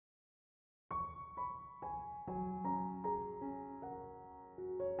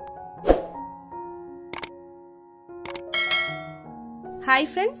Hi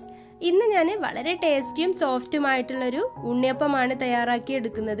friends, ഇന്ന് ഞാൻ വളരെ ടേസ്റ്റിയും സോഫ്റ്റുമായിട്ടുള്ളൊരു ഉണ്ണിയപ്പമാണ് തയ്യാറാക്കി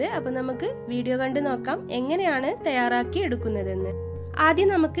എടുക്കുന്നത്. അപ്പൊ നമുക്ക് വീഡിയോ കണ്ട് നോക്കാം എങ്ങനെയാണ് തയ്യാറാക്കി എടുക്കുന്നതെന്ന്. ആദ്യം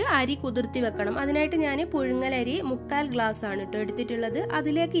നമുക്ക് അരി കുതിർത്തി വെക്കണം. അതിനായിട്ട് ഞാൻ പുഴുങ്ങലരി 3/4 ഗ്ലാസ് ആണ് എടുത്തിട്ടുള്ളത്.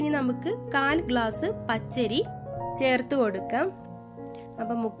 അതിലേക്ക് ഇനി നമുക്ക് 1/4 ഗ്ലാസ് പച്ചരി ചേർത്ത് കൊടുക്കാം.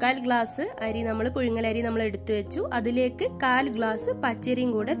 അപ്പൊ 3/4 ഗ്ലാസ് അരി പുഴുങ്ങലരി നമ്മൾ എടുത്തു വെച്ചു. അതിലേക്ക് 1/4 ഗ്ലാസ്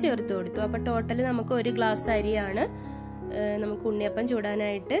പച്ചരിയും കൂടെ ചേർത്ത് കൊടുത്തു. അപ്പൊ ടോട്ടൽ നമുക്ക് 1 ഗ്ലാസ് അരിയാണ് നമുക്ക് ഉണ്ണിയപ്പം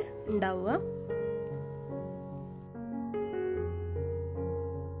ചൂടാനായിട്ട് ഉണ്ടാവുക.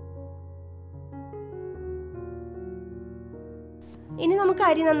 ഇനി നമുക്ക്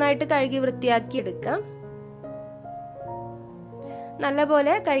അരി നന്നായിട്ട് കഴുകി വൃത്തിയാക്കി എടുക്കാം.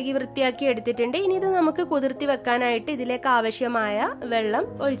 നല്ലപോലെ കഴുകി വൃത്തിയാക്കി എടുത്തിട്ടുണ്ട്. ഇനി ഇത് നമുക്ക് കുതിർത്തി വെക്കാനായിട്ട് ഇതിലേക്ക് ആവശ്യമായ വെള്ളം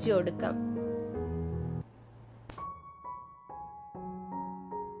ഒഴിച്ചു കൊടുക്കാം.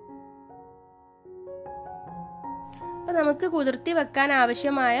 അപ്പൊ നമുക്ക് കുതിർത്തി വെക്കാൻ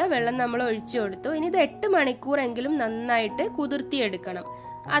ആവശ്യമായ വെള്ളം നമ്മൾ ഒഴിച്ചു കൊടുത്തു. ഇനി ഇത് 8 മണിക്കൂറെങ്കിലും നന്നായിട്ട് കുതിർത്തിയെടുക്കണം.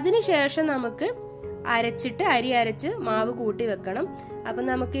 അതിനുശേഷം നമുക്ക് അരി അരച്ച് മാവ് കൂട്ടി വെക്കണം. അപ്പൊ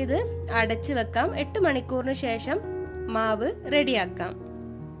നമുക്കിത് അടച്ചു വെക്കാം. 8 മണിക്കൂറിന് ശേഷം മാവ് റെഡിയാക്കാം.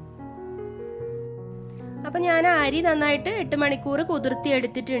 അപ്പൊ ഞാൻ അരി നന്നായിട്ട് 8 മണിക്കൂർ കുതിർത്തി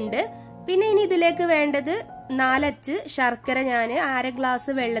എടുത്തിട്ടുണ്ട്. പിന്നെ ഇനി ഇതിലേക്ക് വേണ്ടത് 4 അച്ച് ശർക്കര ഞാൻ 1/2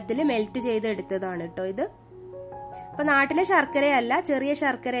 ഗ്ലാസ് വെള്ളത്തിൽ മെൽറ്റ് ചെയ്തെടുത്തതാണ് കേട്ടോ ഇത്. അപ്പൊ നാട്ടിലെ ശർക്കരയല്ല, ചെറിയ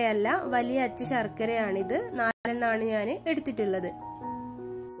ശർക്കരയല്ല, വലിയ അച്ച് ശർക്കരയാണിത്. 4 എണ്ണമാണ് ഞാൻ എടുത്തിട്ടുള്ളത്.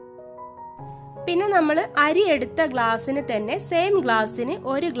 പിന്നെ നമ്മൾ അരി എടുത്ത ഗ്ലാസ്സിന് തന്നെ സെയിം ഗ്ലാസ്സിന്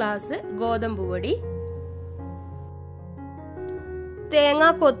 1 ഗ്ലാസ് ഗോതമ്പ് പൊടി,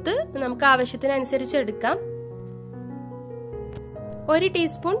 തേങ്ങാക്കൊത്ത് നമുക്ക് ആവശ്യത്തിനനുസരിച്ച് എടുക്കാം, 1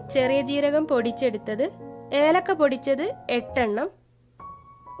 ടീസ്പൂൺ ചെറിയ ജീരകം പൊടിച്ചെടുത്തത്, ഏലക്ക പൊടിച്ചത് 8 എണ്ണം,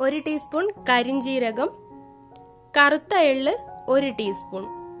 1 ടീസ്പൂൺ കരിഞ്ജീരകം, കറുത്ത എള്ള് 1 ടീസ്പൂൺ.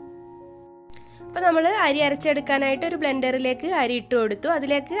 അപ്പൊ നമ്മൾ അരി അരച്ചെടുക്കാനായിട്ട് ഒരു ബ്ലെൻഡറിലേക്ക് അരി ഇട്ട് കൊടുത്തു.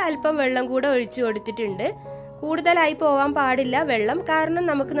 അതിലേക്ക് അല്പം വെള്ളം കൂടെ ഒഴിച്ചു കൊടുത്തിട്ടുണ്ട്. കൂടുതലായി പോവാൻ പാടില്ല വെള്ളം, കാരണം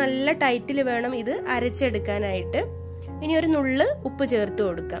നമുക്ക് നല്ല ടൈറ്റിൽ വേണം ഇത് അരച്ചെടുക്കാനായിട്ട്. ഇനി ഒരു നുള്ള് ഉപ്പ് ചേർത്ത്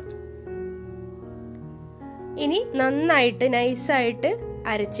കൊടുക്കാം. ഇനി നന്നായിട്ട് നൈസായിട്ട്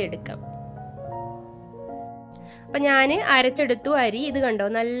അരച്ചെടുക്കാം. അപ്പൊ ഞാൻ അരച്ചെടുത്തു അരി. ഇത് കണ്ടോ,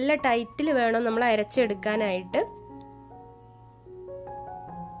 നല്ല ടൈറ്റിൽ വേണം നമ്മൾ അരച്ചെടുക്കാനായിട്ട്.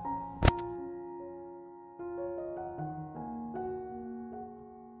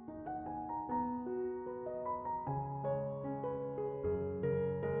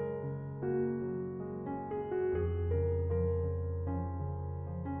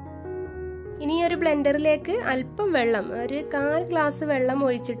 ഇനി ഒരു ബ്ലെൻഡറിലേക്ക് അല്പം വെള്ളം, ഒരു 1/4 ഗ്ലാസ് വെള്ളം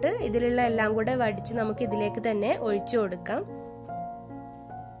ഒഴിച്ചിട്ട് ഇതിലുള്ള എല്ലാം കൂടെ വടിച്ച് നമുക്ക് ഇതിലേക്ക് തന്നെ ഒഴിച്ചു കൊടുക്കാം.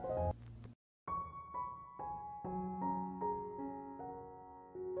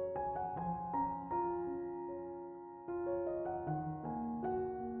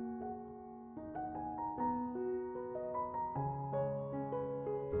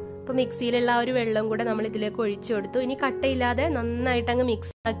 അപ്പൊ മിക്സിയിലുള്ള ഒരു വെള്ളം കൂടെ നമ്മൾ ഇതിലേക്ക് ഒഴിച്ചു കൊടുത്തു. ഇനി കട്ടയില്ലാതെ നന്നായിട്ട് അങ്ങ് മിക്സ്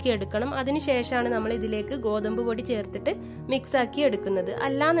ആക്കി എടുക്കണം. അതിനുശേഷമാണ് നമ്മൾ ഇതിലേക്ക് ഗോതമ്പ് പൊടി ചേർത്തിട്ട് മിക്സ് ആക്കി എടുക്കുന്നത്.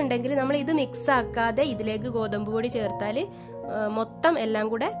 അല്ലാന്നുണ്ടെങ്കിൽ നമ്മൾ ഇത് മിക്സ് ആക്കാതെ ഇതിലേക്ക് ഗോതമ്പ് പൊടി ചേർത്താൽ മൊത്തം എല്ലാം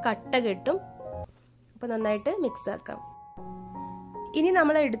കൂടെ കട്ട കെട്ടും. അപ്പൊ നന്നായിട്ട് മിക്സ് ആക്കാം. ഇനി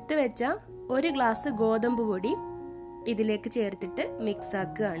നമ്മൾ എടുത്തു വെച്ച 1 ഗ്ലാസ് ഗോതമ്പ് പൊടി ഇതിലേക്ക് ചേർത്തിട്ട് മിക്സ്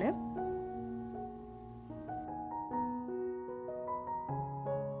ആക്കുകയാണ്.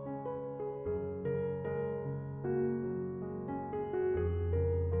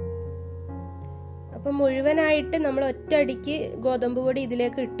 അപ്പൊ മുഴുവനായിട്ട് നമ്മൾ ഒറ്റയടിക്ക് ഗോതമ്പ് പൊടി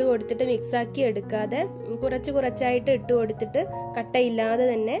ഇതിലേക്ക് ഇട്ട് കൊടുത്തിട്ട് മിക്സ് ആക്കി എടുക്കാതെ കുറച്ച് കുറച്ചായിട്ട് ഇട്ട് കൊടുത്തിട്ട് കട്ടയില്ലാതെ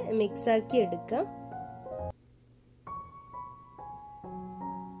തന്നെ മിക്സ് ആക്കി എടുക്കാം.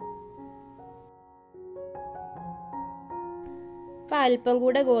 അപ്പൊ അല്പം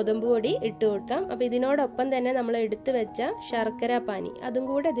കൂടെ ഗോതമ്പ് പൊടി ഇട്ട് കൊടുക്കാം. അപ്പൊ ഇതിനോടൊപ്പം തന്നെ നമ്മൾ എടുത്തു വെച്ച ശർക്കര പാനി അതും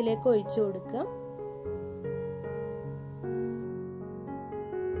കൂടെ ഇതിലേക്ക് ഒഴിച്ചു കൊടുക്കാം.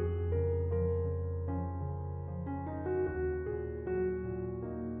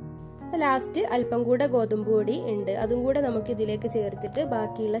 ലാസ്റ്റ് അല്പം കൂടെ ഗോതമ്പ് പൊടി ഉണ്ട്, അതും കൂടെ നമുക്ക് ഇതിലേക്ക് ചേർത്തിട്ട്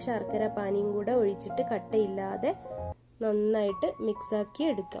ബാക്കിയുള്ള ശർക്കര പാനിയും കൂടെ ഒഴിച്ചിട്ട് കട്ടയില്ലാതെ നന്നായിട്ട് മിക്സ് ആക്കി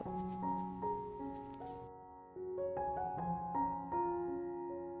എടുക്കാം.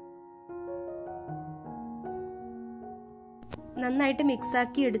 നന്നായിട്ട് മിക്സ്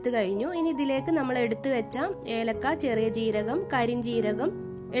ആക്കി എടുത്തു കഴിഞ്ഞു. ഇനി ഇതിലേക്ക് നമ്മൾ എടുത്തു വെച്ച ഏലക്ക, ചെറിയ ജീരകം, കരിഞ്ജീരകം,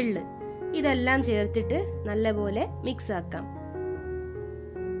 എള്ള് ഇതെല്ലാം ചേർത്തിട്ട് നല്ലപോലെ മിക്സ് ആക്കാം.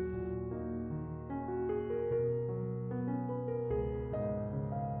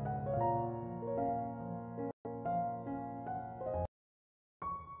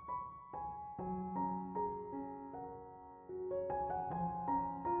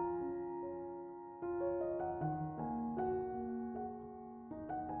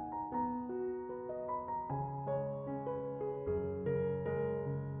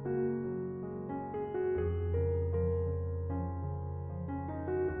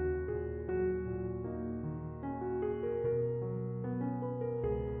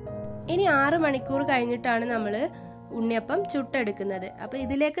 ഇനി 6 മണിക്കൂർ കഴിഞ്ഞിട്ടാണ് നമ്മൾ ഉണ്ണിയപ്പം ചുട്ടെടുക്കുന്നത്. അപ്പോൾ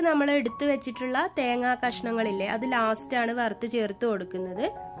ഇതിലേക്ക് നമ്മൾ എടുത്തു വെച്ചിട്ടുള്ള തേങ്ങാ കഷ്ണങ്ങളില്ലേ, അത് ലാസ്റ്റാണ് വറുത്ത് ചേർത്ത് കൊടുക്കുന്നത്.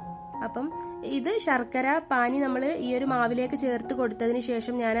 അപ്പം ഇത് ശർക്കര പാനി നമ്മൾ ഈ ഒരു മാവിലേക്ക് ചേർത്ത് കൊടുത്തതിന്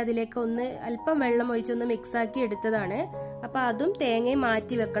ശേഷം ഞാൻ അതിലേക്ക് അല്പം വെള്ളം ഒഴിച്ചൊന്ന് മിക്സാക്കി എടുത്തതാണ്. അപ്പൊ അതും തേങ്ങയും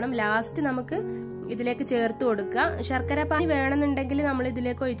മാറ്റി വെക്കണം. ലാസ്റ്റ് നമുക്ക് ഇതിലേക്ക് ചേർത്ത് കൊടുക്കുക. ശർക്കര പാനി വേണമെന്നുണ്ടെങ്കിൽ നമ്മൾ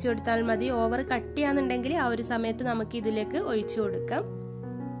ഇതിലേക്ക് ഒഴിച്ചു കൊടുത്താൽ മതി. ഓവർ കട്ടിയാണെന്നുണ്ടെങ്കിൽ ആ ഒരു സമയത്ത് നമുക്ക് ഇതിലേക്ക് ഒഴിച്ചു കൊടുക്കാം.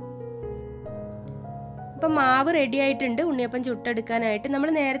 അപ്പൊ മാവ് റെഡി ആയിട്ടുണ്ട് ഉണ്ണിയപ്പം ചുട്ടെടുക്കാനായിട്ട്. നമ്മൾ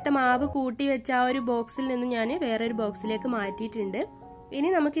നേരത്തെ മാവ് കൂട്ടി വെച്ച ആ ഒരു ബോക്സിൽ നിന്ന് ഞാൻ വേറൊരു ബോക്സിലേക്ക് മാറ്റിയിട്ടുണ്ട്. ഇനി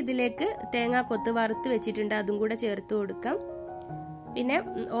നമുക്ക് ഇതിലേക്ക് തേങ്ങാക്കൊത്ത് വറുത്ത് വെച്ചിട്ടുണ്ട്, അതും കൂടെ ചേർത്ത് കൊടുക്കാം. പിന്നെ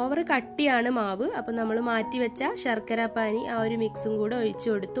ഓവർ കട്ടിയാണ് മാവ്, അപ്പൊ നമ്മൾ മാറ്റി വെച്ച ശർക്കര പാനി ആ ഒരു മിക്സും കൂടെ ഒഴിച്ചു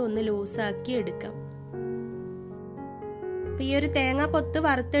കൊടുത്ത് ഒന്ന് ലൂസാക്കി എടുക്കാം. അപ്പൊ ഈ ഒരു തേങ്ങാക്കൊത്ത്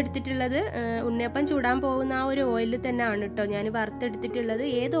വറുത്തെടുത്തിട്ടുള്ളത് ഉണ്ണിയപ്പം ചൂടാൻ പോകുന്ന ആ ഒരു ഓയിലിൽ തന്നെ ആണ് കേട്ടോ ഞാൻ വറുത്തെടുത്തിട്ടുള്ളത്.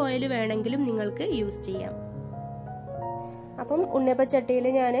 ഏത് ഓയിൽ വേണമെങ്കിലും നിങ്ങൾക്ക് യൂസ് ചെയ്യാം. അപ്പം ഉണ്ണിയപ്പച്ചട്ടിയിൽ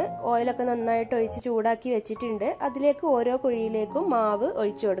ഞാൻ ഓയിലൊക്കെ നന്നായിട്ട് ഒഴിച്ച് ചൂടാക്കി വെച്ചിട്ടുണ്ട്. അതിലേക്ക് ഓരോ കുഴിയിലേക്കും മാവ്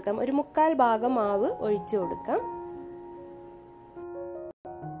ഒഴിച്ചു കൊടുക്കാം. ഒരു 1/4 ഭാഗം മാവ് ഒഴിച്ചു കൊടുക്കാം.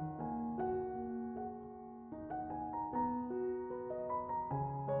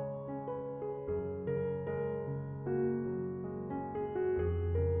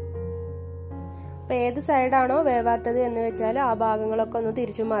 അപ്പൊ ഏത് സൈഡാണോ വേവാത്തത് എന്ന് വെച്ചാൽ ആ ഭാഗങ്ങളൊക്കെ ഒന്ന്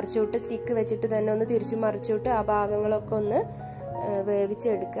തിരിച്ചു മറിച്ചുവിട്ട് സ്റ്റിക്ക് വെച്ചിട്ട് തന്നെ ഒന്ന് തിരിച്ചു മറിച്ചുവിട്ട് ആ ഭാഗങ്ങളൊക്കെ ഒന്ന്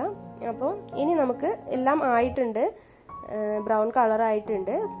വേവിച്ചെടുക്കാം. അപ്പോൾ ഇനി നമുക്ക് എല്ലാം ആയിട്ടുണ്ട്, ബ്രൗൺ കളർ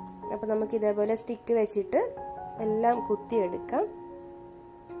ആയിട്ടുണ്ട്. അപ്പോൾ നമുക്ക് ഇതേപോലെ സ്റ്റിക്ക് വെച്ചിട്ട് എല്ലാം കുത്തിയെടുക്കാം.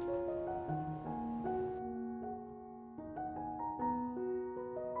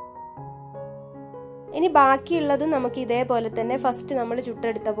 ഇനി ബാക്കിയുള്ളതും നമുക്ക് ഇതേപോലെ തന്നെ ഫസ്റ്റ് നമ്മൾ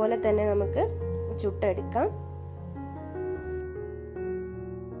ചുട്ടെടുത്ത പോലെ തന്നെ നമുക്ക് ചുട്ടെടുക്കാം.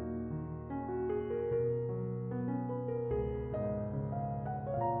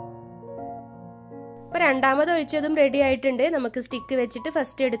 അപ്പൊ രണ്ടാമത് ഒഴിച്ചതും റെഡി ആയിട്ടുണ്ട്. നമുക്ക് സ്റ്റിക്ക് വെച്ചിട്ട്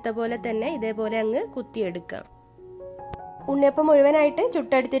ഫസ്റ്റ് എടുത്ത പോലെ തന്നെ ഇതേപോലെ അങ്ങ് കുത്തിയെടുക്കാം. ഉണ്ണിയപ്പം മുഴുവനായിട്ട്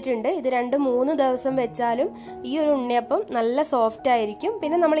ചുട്ടെടുത്തിട്ടുണ്ട്. ഇത് 2-3 ദിവസം വെച്ചാലും ഈ ഒരു ഉണ്ണിയപ്പം നല്ല സോഫ്റ്റ് ആയിരിക്കും.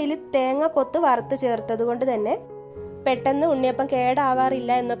 പിന്നെ നമ്മൾ ഇതിൽ തേങ്ങ കൊത്ത് വറുത്ത് ചേർത്തത് കൊണ്ട് തന്നെ പെട്ടെന്ന് ഉണ്ണിയപ്പം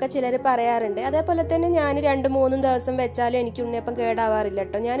കേടാവാറില്ല എന്നൊക്കെ ചിലർ പറയാറുണ്ട്. അതേപോലെ തന്നെ ഞാൻ 2-3 ദിവസം വെച്ചാലും എനിക്ക് ഉണ്ണിയപ്പം കേടാവാറില്ല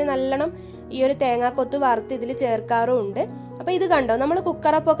കേട്ടോ. ഞാൻ നല്ലോണം ഈ ഒരു തേങ്ങാക്കൊത്ത് വറുത്ത് ഇതിൽ ചേർക്കാറുമുണ്ട്. അപ്പൊ ഇത് കണ്ടോ, നമ്മൾ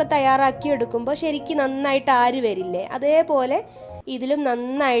കുക്കറപ്പൊക്കെ തയ്യാറാക്കി എടുക്കുമ്പോൾ ശരിക്കും നന്നായിട്ട് ആര് വരില്ലേ, അതേപോലെ ഇതിലും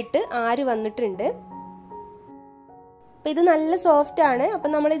നന്നായിട്ട് ആര് വന്നിട്ടുണ്ട്. അപ്പൊ ഇത് നല്ല സോഫ്റ്റ് ആണ്. അപ്പൊ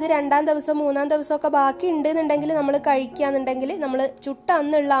നമ്മൾ ഇത് 2-ാം ദിവസം 3-ാം ദിവസം ഒക്കെ ബാക്കി ഉണ്ടെന്നുണ്ടെങ്കിൽ നമ്മൾ കഴിക്കുകയാണെന്നുണ്ടെങ്കിൽ നമ്മൾ ചുട്ട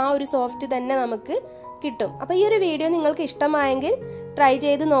അന്നുള്ള ആ ഒരു സോഫ്റ്റ് തന്നെ നമുക്ക് കിട്ടും. അപ്പൊ ഈ ഒരു വീഡിയോ നിങ്ങൾക്ക് ഇഷ്ടമായെങ്കിൽ ട്രൈ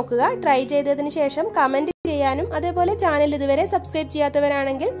ചെയ്ത് നോക്കുക. ട്രൈ ചെയ്തതിന് ശേഷം കമന്റ് ചെയ്യാനും അതേപോലെ ചാനൽ ഇതുവരെ സബ്സ്ക്രൈബ്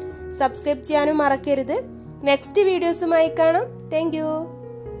ചെയ്യാത്തവരാണെങ്കിൽ സബ്സ്ക്രൈബ് ചെയ്യാനും മറക്കരുത്. നെക്സ്റ്റ് വീഡിയോസുമായി കാണാം. Thank you.